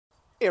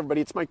Hey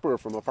everybody, it's Mike Brewer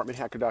from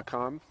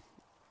ApartmentHacker.com,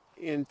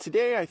 and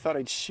today I thought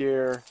I'd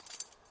share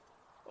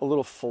a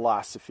little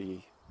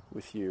philosophy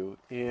with you.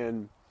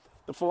 And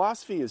the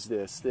philosophy is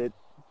this, that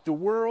the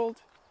world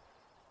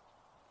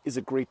is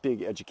a great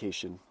big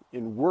education,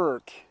 and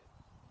work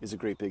is a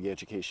great big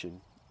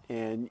education.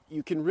 And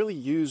you can really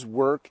use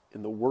work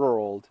in the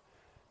world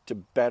to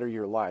better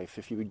your life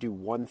if you would do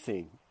one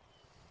thing.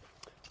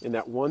 And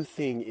that one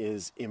thing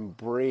is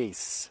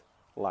embrace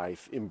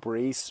life,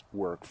 embrace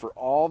work for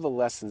all the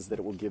lessons that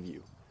it will give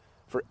you,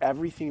 for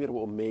everything that it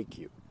will make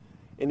you.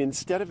 And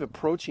instead of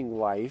approaching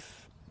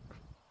life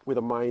with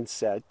a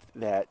mindset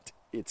that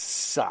it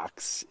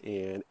sucks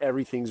and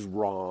everything's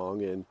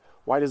wrong and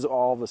why does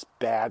all this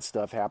bad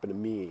stuff happen to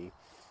me,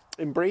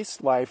 embrace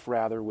life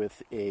rather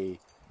with a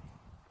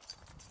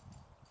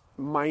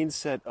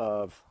mindset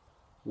of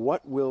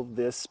what will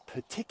this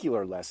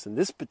particular lesson,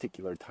 this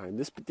particular time,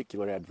 this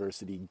particular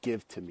adversity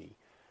give to me?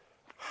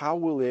 How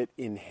will it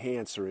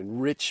enhance or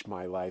enrich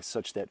my life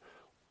such that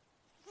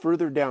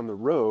further down the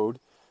road,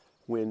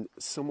 when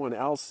someone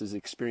else is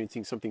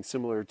experiencing something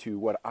similar to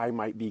what I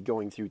might be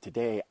going through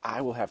today,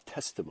 I will have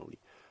testimony.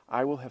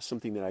 I will have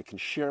something that I can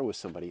share with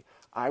somebody.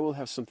 I will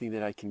have something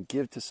that I can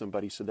give to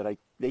somebody so that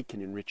they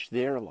can enrich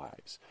their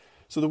lives.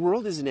 So the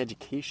world is an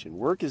education.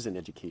 Work is an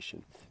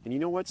education. And you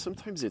know what?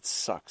 Sometimes it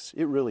sucks.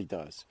 It really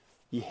does.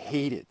 You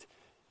hate it.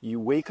 You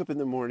wake up in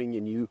the morning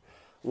and you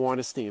want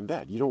to stay in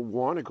bed. You don't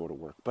want to go to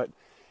work. But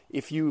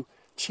if you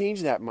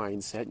change that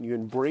mindset and you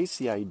embrace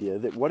the idea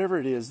that whatever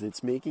it is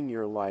that's making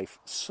your life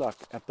suck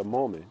at the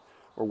moment,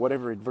 or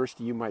whatever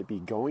adversity you might be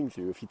going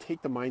through, if you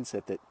take the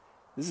mindset that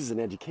this is an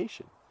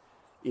education,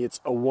 it's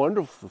a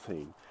wonderful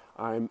thing,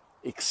 I'm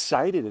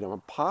excited and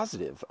I'm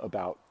positive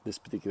about this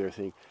particular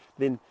thing,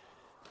 then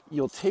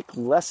you'll take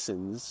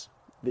lessons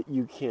that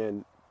you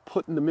can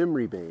put in the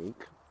memory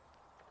bank,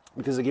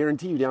 because I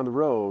guarantee you down the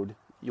road,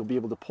 you'll be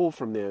able to pull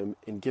from them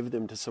and give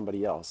them to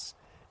somebody else.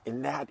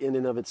 And that in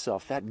and of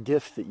itself, that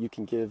gift that you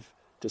can give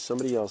to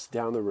somebody else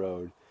down the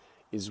road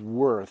is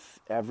worth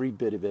every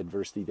bit of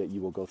adversity that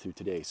you will go through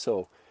today.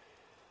 So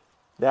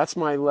that's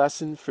my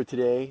lesson for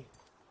today.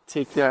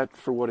 Take that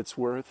for what it's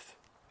worth.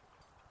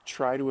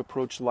 Try to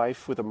approach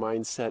life with a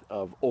mindset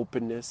of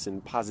openness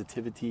and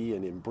positivity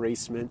and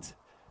embracement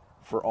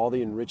for all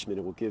the enrichment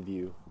it will give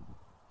you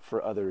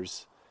for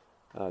others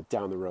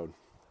down the road.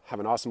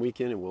 Have an awesome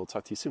weekend, and we'll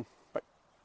talk to you soon.